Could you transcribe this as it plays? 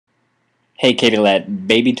Hey Katie, that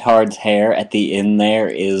Baby Tard's hair at the end there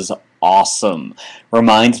is awesome.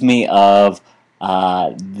 Reminds me of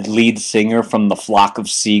the lead singer from the Flock of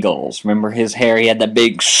Seagulls. Remember his hair? He had that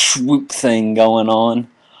big swoop thing going on.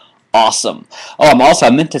 Awesome. Oh, I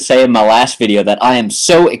meant to say in my last video that I am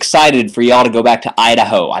so excited for y'all to go back to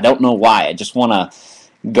Idaho. I don't know why. I just want to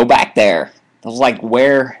go back there. It was like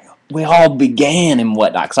where we all began and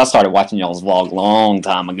whatnot. Because I started watching y'all's vlog long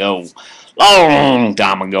time ago. Long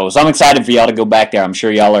time ago. So I'm excited for y'all to go back there. I'm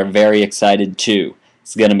sure y'all are very excited too.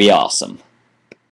 It's going to be awesome.